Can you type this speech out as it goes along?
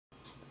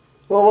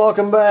Well,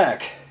 welcome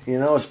back. You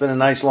know, it's been a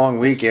nice long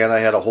weekend. I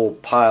had a whole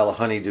pile of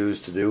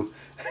honeydews to do.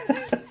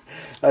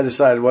 I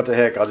decided, what the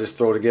heck, I'll just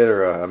throw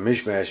together a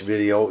mishmash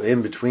video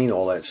in between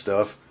all that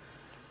stuff.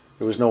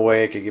 There was no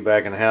way I could get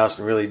back in the house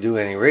and really do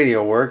any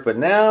radio work, but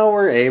now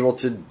we're able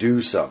to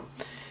do some.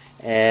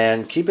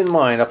 And keep in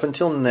mind, up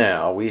until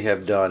now, we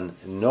have done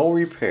no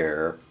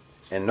repair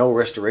and no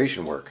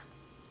restoration work.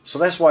 So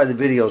that's why the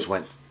videos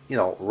went, you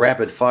know,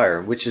 rapid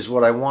fire, which is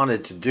what I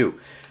wanted to do.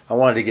 I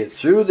wanted to get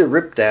through the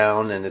rip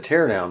down and the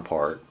tear down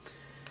part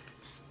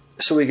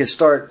so we could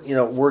start, you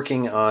know,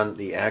 working on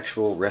the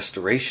actual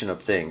restoration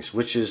of things,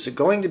 which is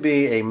going to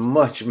be a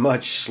much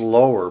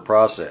slower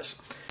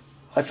process.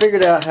 I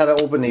figured out how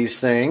to open these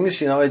things.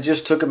 You know, it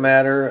just took a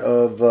matter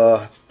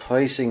of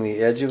placing the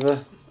edge of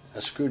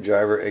a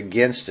screwdriver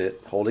against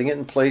it, holding it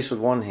in place with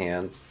one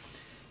hand,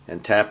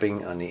 and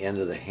tapping on the end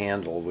of the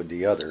handle with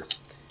the other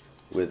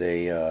with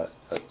a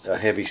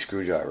heavy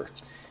screwdriver.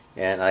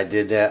 And I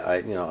did that.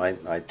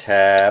 I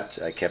tapped.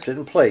 I kept it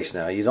in place.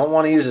 Now, you don't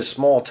want to use a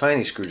small,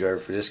 tiny screwdriver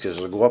for this because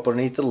it'll go up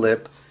underneath the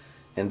lip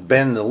and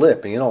bend the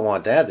lip, and you don't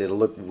want that. It'll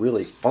look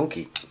really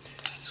funky.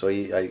 So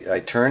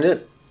I turned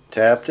it,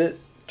 tapped it,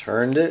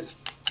 turned it,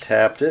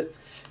 tapped it,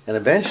 and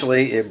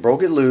eventually it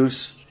broke it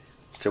loose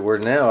to where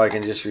now I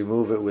can just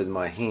remove it with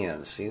my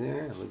hands. See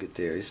there? Look at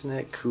there. Isn't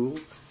that cool?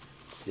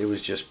 It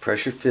was just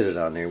pressure fitted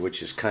on there,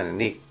 which is kind of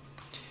neat.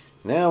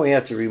 Now we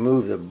have to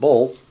remove the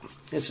bolt.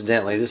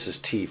 Incidentally, this is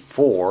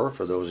T4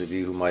 for those of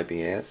you who might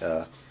be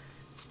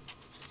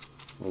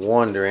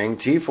wondering.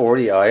 T4,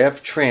 the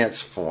IF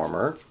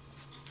transformer.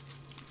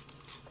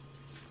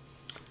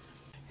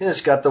 And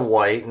it's got the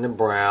white and the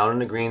brown and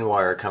the green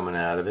wire coming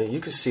out of it. You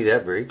can see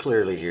that very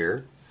clearly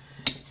here.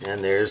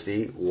 And there's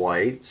the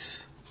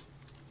white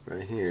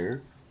right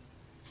here.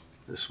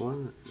 This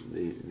one.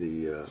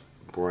 The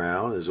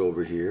brown is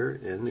over here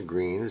and the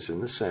green is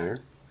in the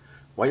center.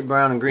 White,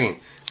 brown, and green.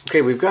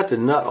 Okay, we've got the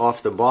nut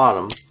off the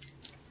bottom.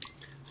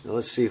 Now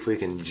let's see if we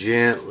can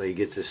gently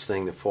get this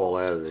thing to fall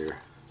out of there.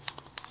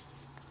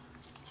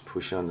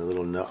 Push on the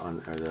little nut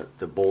on, or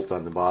the bolt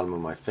on the bottom of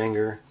my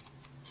finger.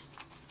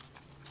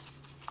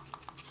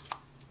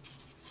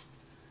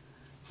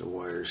 The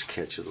wires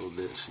catch a little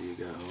bit, so you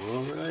go.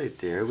 All right,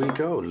 there we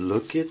go.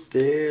 Look at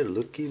there,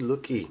 looky.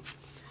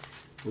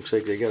 Looks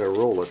like they got a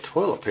roll of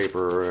toilet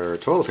paper or a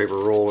toilet paper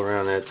roll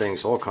around that thing.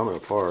 It's all coming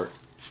apart.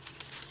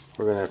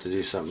 We're gonna have to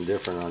do something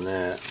different on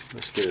that.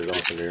 Let's get it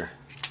off of there.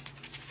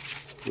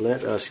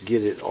 Let us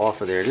get it off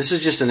of there. This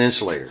is just an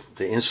insulator.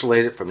 They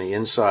insulate it from the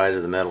inside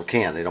of the metal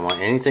can. They don't want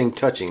anything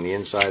touching the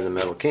inside of the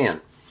metal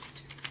can.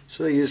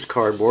 So they used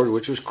cardboard,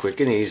 which was quick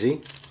and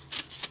easy.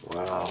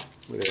 Wow,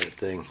 look at that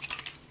thing.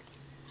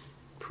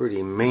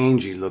 Pretty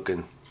mangy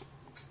looking.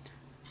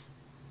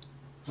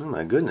 Oh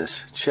my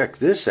goodness. Check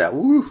this out.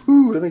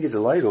 Woohoo! Let me get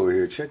the light over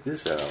here. Check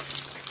this out.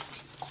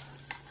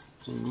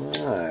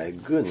 My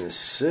goodness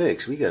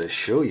sakes. We got to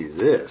show you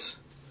this.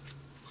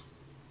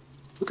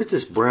 Look at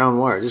this brown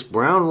wire. This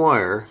brown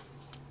wire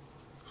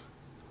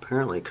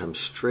apparently comes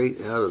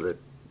straight out of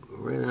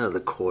right out of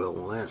the coil.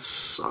 Well, that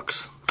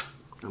sucks.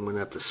 I'm going to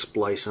have to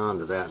splice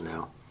onto that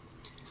now.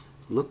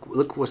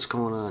 Look what's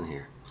going on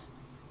here.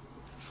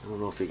 I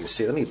don't know if you can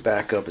see it. Let me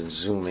back up and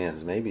zoom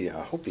in. Maybe,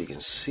 I hope you can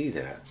see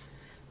that.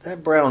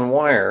 That brown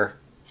wire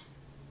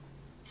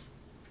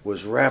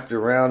was wrapped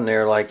around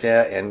there like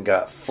that and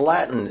got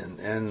flattened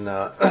and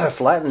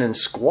flattened and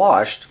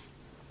squashed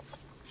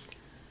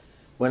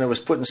when it was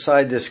put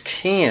inside this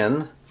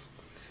can.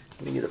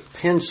 Let me get a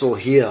pencil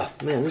here.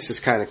 Man, this is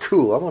kind of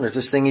cool. I wonder if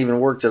this thing even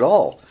worked at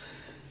all.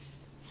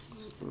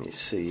 Let me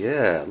see.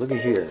 Yeah, look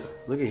at here.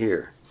 Look at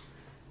here.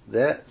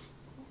 That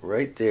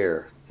right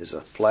there is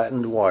a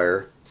flattened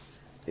wire.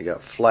 It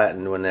got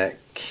flattened when that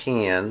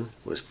can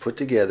was put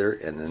together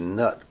and the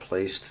nut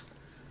placed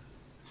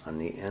on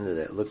the end of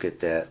that. Look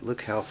at that.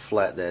 Look how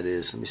flat that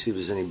is. Let me see if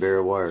there's any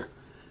bare wire.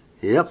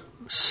 Yep,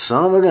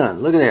 son of a gun.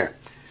 Look at there.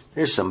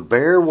 There's some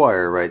bare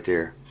wire right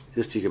there.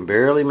 Just you can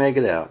barely make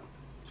it out.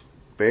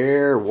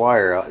 Bare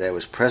wire out that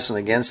was pressing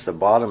against the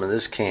bottom of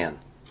this can.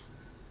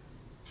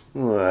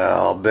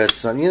 Well, I'll bet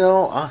some. You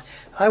know,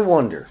 I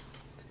wonder.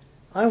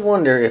 I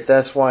wonder if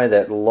that's why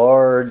that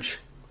large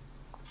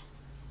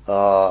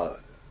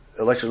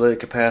electrolytic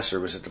capacitor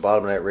was at the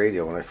bottom of that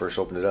radio when I first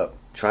opened it up,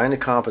 trying to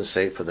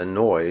compensate for the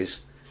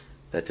noise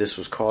that this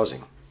was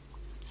causing.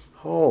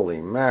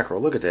 Holy mackerel,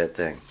 look at that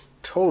thing.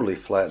 Totally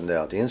flattened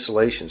out. The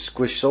insulation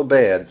squished so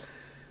bad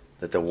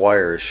that the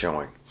wire is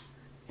showing.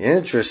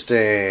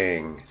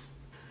 Interesting.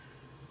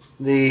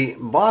 The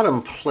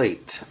bottom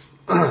plate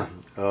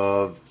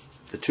of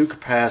the two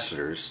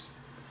capacitors,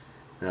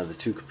 now the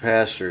two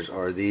capacitors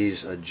are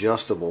these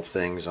adjustable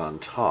things on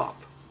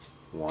top.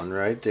 One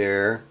right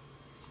there.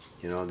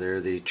 You know, they're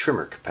the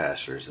trimmer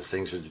capacitors, the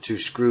things with the two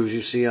screws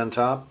you see on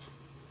top,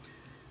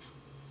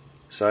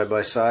 side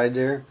by side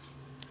there.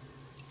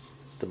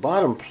 The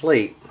bottom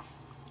plate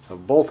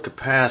of both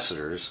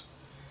capacitors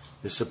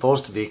is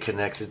supposed to be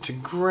connected to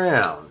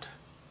ground,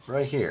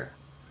 right here.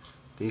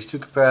 These two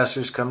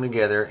capacitors come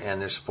together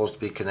and they're supposed to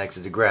be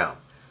connected to ground.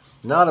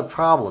 Not a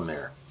problem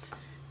there.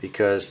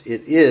 because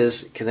it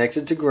is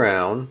connected to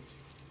ground.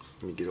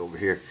 Let me get over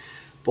here.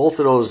 Both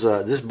of those,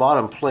 this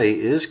bottom plate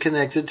is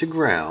connected to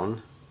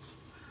ground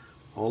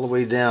all the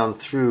way down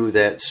through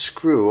that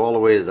screw all the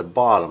way to the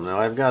bottom. Now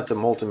I've got the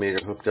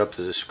multimeter hooked up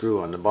to the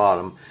screw on the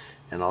bottom,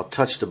 and I'll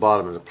touch the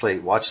bottom of the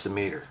plate. Watch the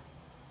meter.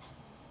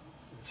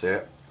 See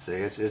it? See,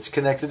 it's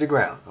connected to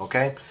ground.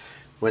 Okay.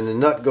 When the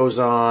nut goes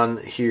on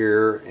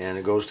here and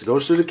it goes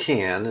through the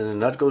can, and the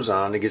nut goes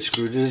on, it gets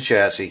screwed to the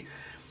chassis.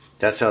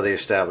 That's how they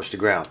establish the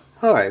ground.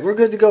 All right, we're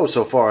good to go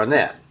so far on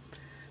that.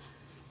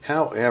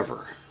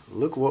 However,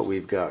 look what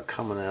we've got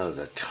coming out of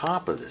the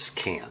top of this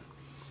can.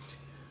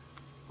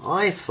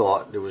 I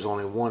thought there was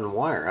only one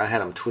wire. I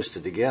had them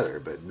twisted together,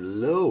 but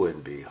lo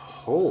and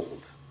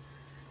behold,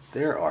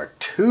 there are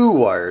two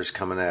wires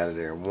coming out of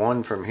there.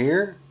 One from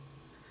here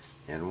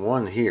and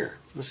one here.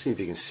 Let's see if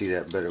you can see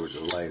that better with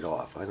the light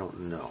off. I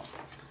don't know.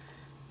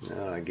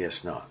 No, I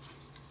guess not.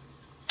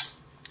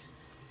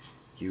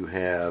 You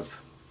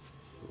have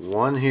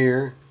one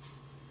here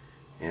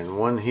and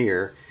one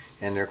here,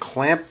 and they're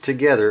clamped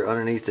together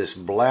underneath this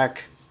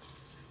black,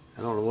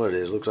 I don't know what it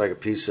is. It looks like a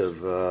piece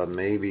of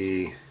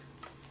maybe,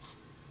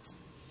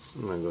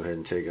 I'm going to go ahead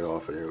and take it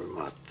off of there with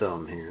my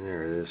thumb here.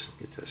 There it is.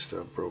 Get that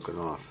stuff broken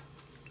off.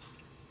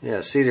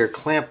 Yeah, see, they're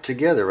clamped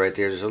together right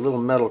there. There's a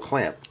little metal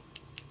clamp.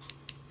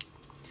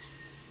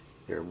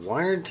 They're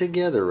wired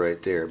together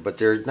right there, but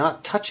they're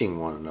not touching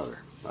one another.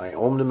 I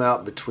ohmed them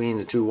out between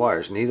the two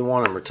wires. Neither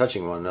one of them are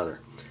touching one another.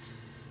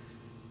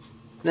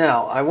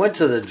 Now, I went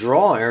to the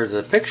drawing, or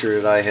the picture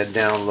that I had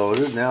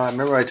downloaded. Now, I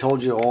remember I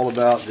told you all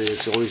about this.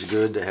 It's always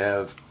good to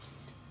have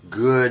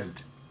good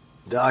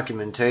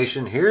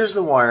documentation. Here's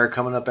the wire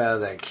coming up out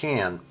of that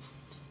can.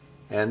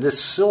 And this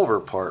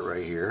silver part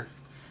right here,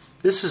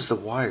 this is the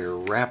wire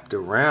wrapped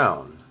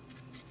around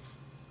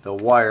the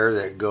wire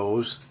that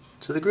goes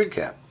to the grid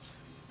cap.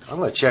 I'm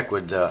going to check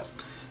with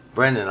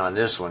Brendan on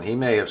this one. He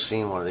may have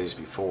seen one of these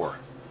before.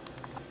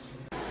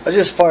 I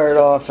just fired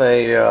off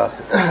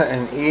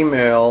an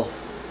email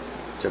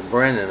to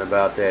Brendan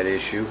about that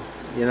issue,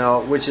 you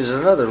know, which is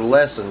another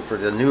lesson for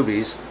the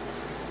newbies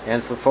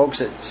and for folks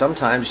that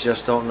sometimes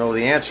just don't know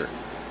the answer.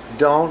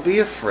 Don't be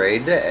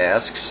afraid to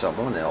ask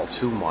someone else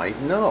who might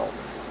know.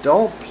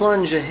 Don't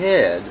plunge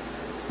ahead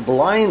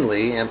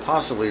blindly and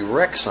possibly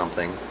wreck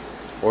something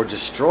or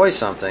destroy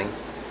something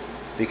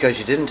because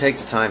you didn't take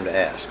the time to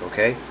ask,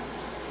 okay?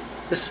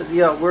 This,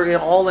 yeah, we're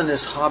all in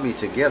this hobby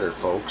together,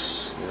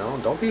 folks. You know,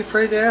 don't be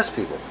afraid to ask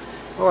people.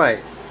 All right,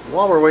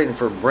 while we're waiting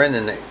for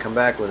Brendan to come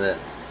back with a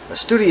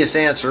studious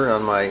answer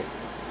on my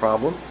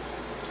problem,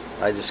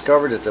 I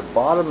discovered at the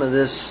bottom of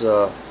this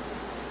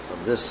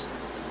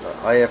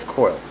IF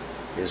coil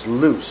is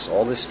loose.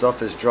 All this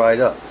stuff is dried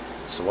up.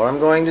 So what I'm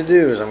going to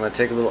do is I'm going to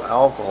take a little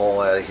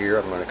alcohol out of here.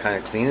 I'm going to kind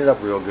of clean it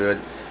up real good,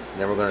 and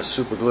then we're going to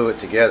super glue it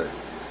together.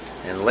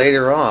 And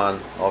later on,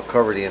 I'll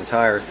cover the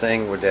entire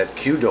thing with that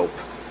Q-dope,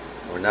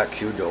 or not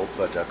Q-dope,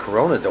 but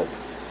Corona dope.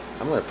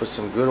 I'm going to put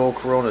some good old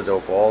Corona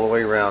dope all the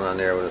way around on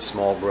there with a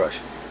small brush.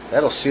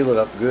 That'll seal it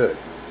up good.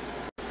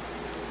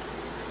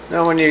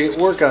 Now when you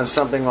work on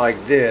something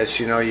like this,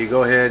 you know, you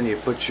go ahead and you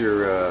put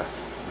your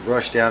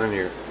brush down in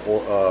your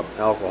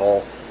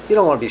alcohol. You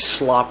don't want to be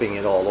slopping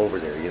it all over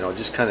there, you know,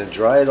 just kind of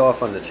dry it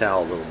off on the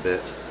towel a little bit,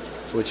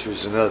 which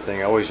was another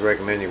thing. I always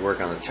recommend you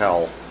work on a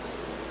towel.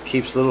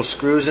 Keeps little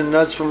screws and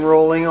nuts from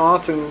rolling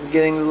off and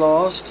getting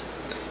lost.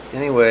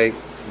 Anyway,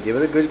 give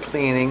it a good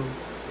cleaning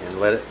and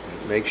let it,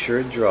 make sure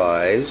it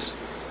dries.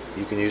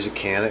 You can use a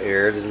can of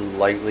air to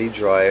lightly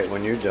dry it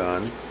when you're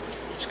done.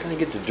 Just kind of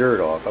get the dirt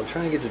off. I'm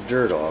trying to get the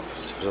dirt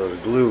off so the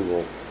glue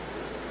will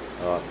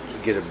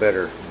get a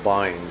better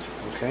bind.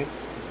 Okay,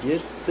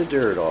 get the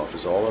dirt off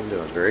is all I'm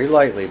doing. Very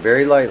lightly,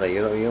 very lightly.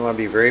 You know, you want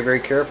to be very, very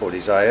careful with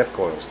these IF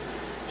coils.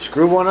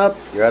 Screw one up,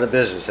 you're out of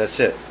business. That's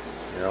it.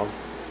 You know.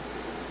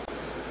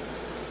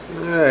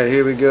 All right,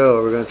 here we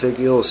go. We're going to take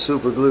the old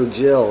super glue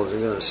gel. We're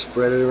going to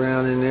spread it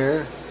around in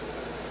there.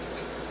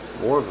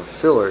 More of a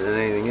filler than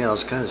anything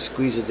else. Kind of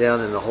squeeze it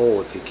down in the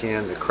hole if you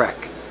can to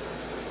crack.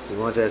 You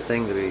want that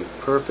thing to be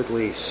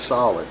perfectly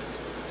solid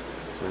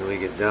when we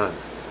get done.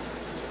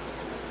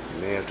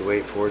 You may have to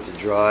wait for it to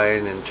dry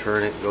and then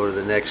turn it and go to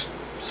the next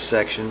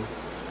section.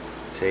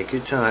 Take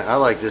your time. I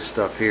like this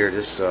stuff here,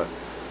 this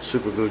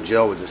super glue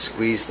gel with the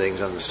squeeze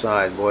things on the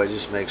side. Boy, it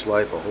just makes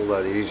life a whole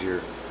lot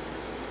easier.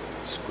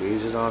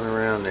 Squeeze it on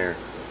around there.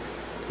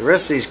 The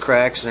rest of these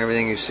cracks and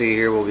everything you see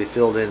here will be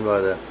filled in by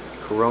the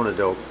Corona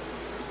dope.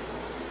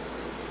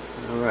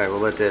 Alright, we'll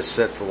let that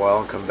set for a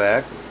while and come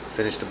back and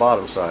finish the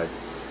bottom side.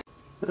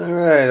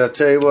 Alright, I'll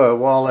tell you what,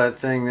 while that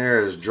thing there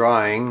is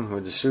drying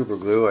with the super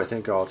glue, I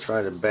think I'll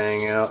try to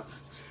bang out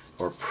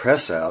or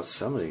press out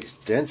some of these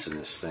dents in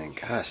this thing.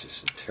 Gosh,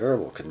 it's in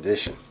terrible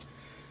condition.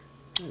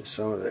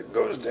 Some of it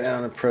goes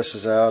down and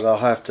presses out.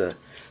 I'm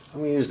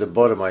going to use the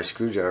butt of my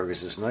screwdriver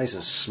because it's nice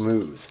and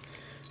smooth.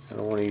 I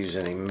don't want to use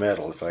any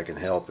metal if I can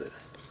help it.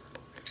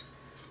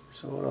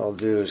 So what I'll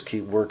do is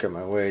keep working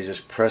my way,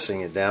 just pressing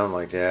it down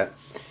like that,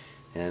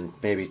 and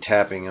maybe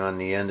tapping on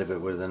the end of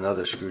it with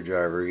another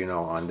screwdriver, you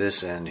know, on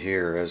this end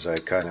here as I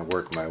kind of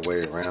work my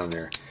way around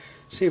there.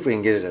 See if we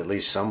can get it at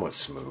least somewhat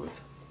smooth.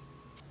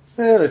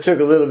 And I took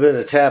a little bit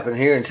of tapping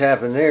here and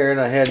tapping there, and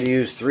I had to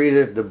use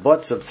the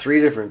butts of 3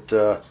 different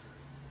a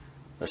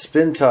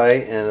spin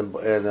tight and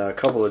a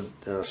couple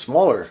of a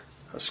smaller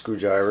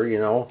screwdriver. You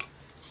know,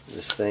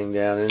 this thing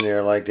down in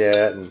there like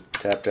that, and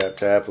tap tap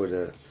tap with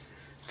a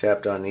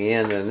tapped on the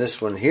end. And this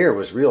one here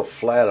was real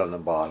flat on the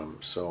bottom,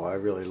 so I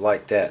really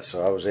liked that.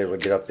 So I was able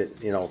to get up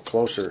it, you know,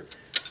 closer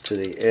to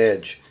the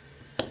edge.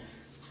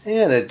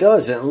 And it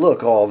doesn't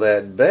look all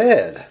that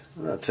bad.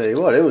 I'll tell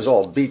you what, it was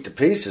all beat to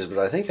pieces, but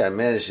I think I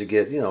managed to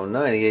get, you know,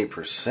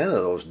 98% of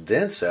those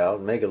dents out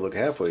and make it look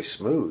halfway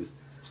smooth.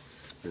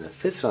 And it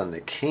fits on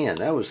the can.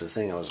 That was the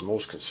thing I was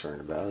most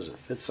concerned about, is it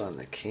fits on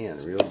the can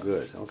real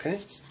good. Okay?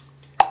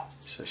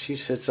 So she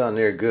fits on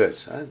there good.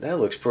 So that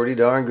looks pretty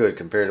darn good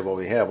compared to what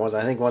we have.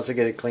 I think once I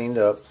get it cleaned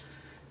up,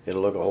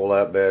 it'll look a whole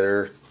lot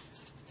better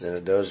than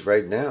it does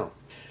right now.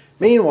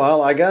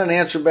 Meanwhile, I got an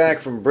answer back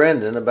from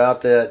Brendan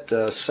about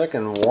that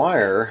second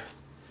wire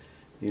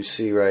you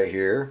see right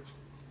here.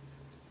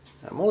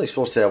 I'm only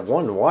supposed to have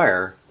 1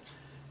 wire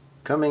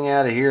coming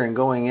out of here and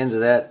going into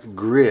that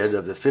grid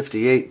of the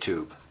 58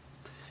 tube.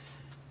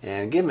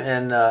 And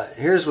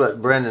here's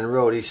what Brendan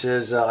wrote. He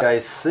says, I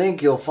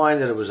think you'll find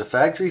that it was a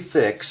factory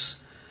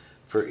fix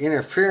for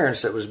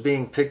interference that was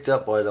being picked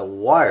up by the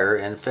wire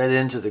and fed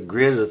into the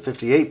grid of the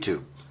 58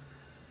 tube.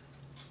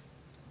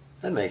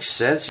 That makes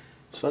sense.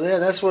 So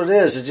that's what it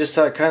is. It's just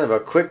kind of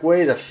a quick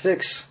way to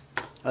fix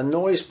a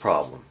noise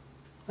problem.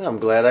 I'm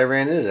glad I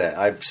ran into that.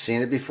 I've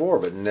seen it before,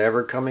 but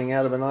never coming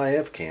out of an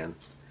IF can.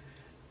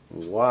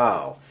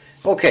 Wow.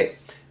 Okay,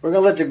 we're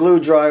going to let the glue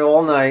dry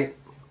all night,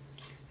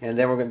 and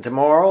then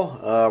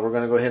tomorrow we're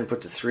going to go ahead and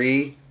put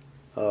the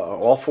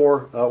all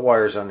 4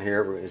 wires on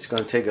here. It's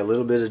going to take a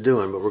little bit of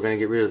doing, but we're going to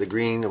get rid of the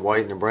green, the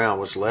white, and the brown,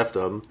 what's left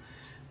of them.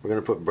 We're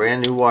going to put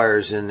brand new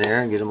wires in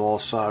there and get them all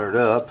soldered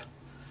up.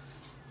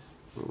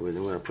 We're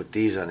going to put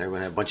these on there. We're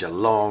going to have a bunch of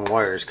long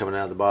wires coming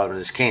out of the bottom of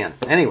this can.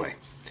 Anyway,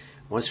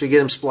 once we get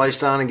them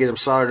spliced on and get them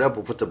soldered up,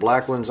 we'll put the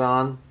black ones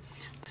on.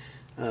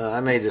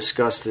 I may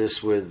discuss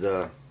this with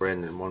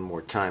Brendan one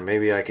more time.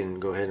 Maybe I can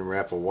go ahead and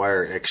wrap a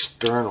wire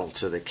external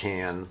to the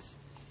can,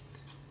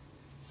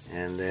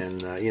 and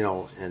then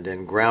and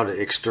then ground it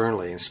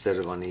externally instead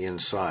of on the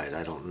inside.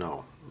 I don't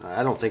know.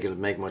 I don't think it would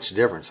make much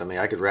difference. I mean,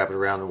 I could wrap it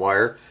around the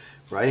wire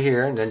right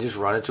here and then just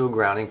run it to a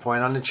grounding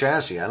point on the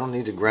chassis. I don't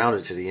need to ground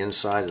it to the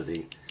inside of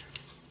the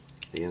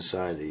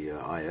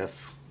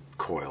IF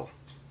coil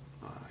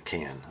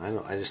can.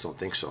 I just don't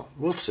think so.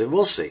 We'll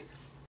see.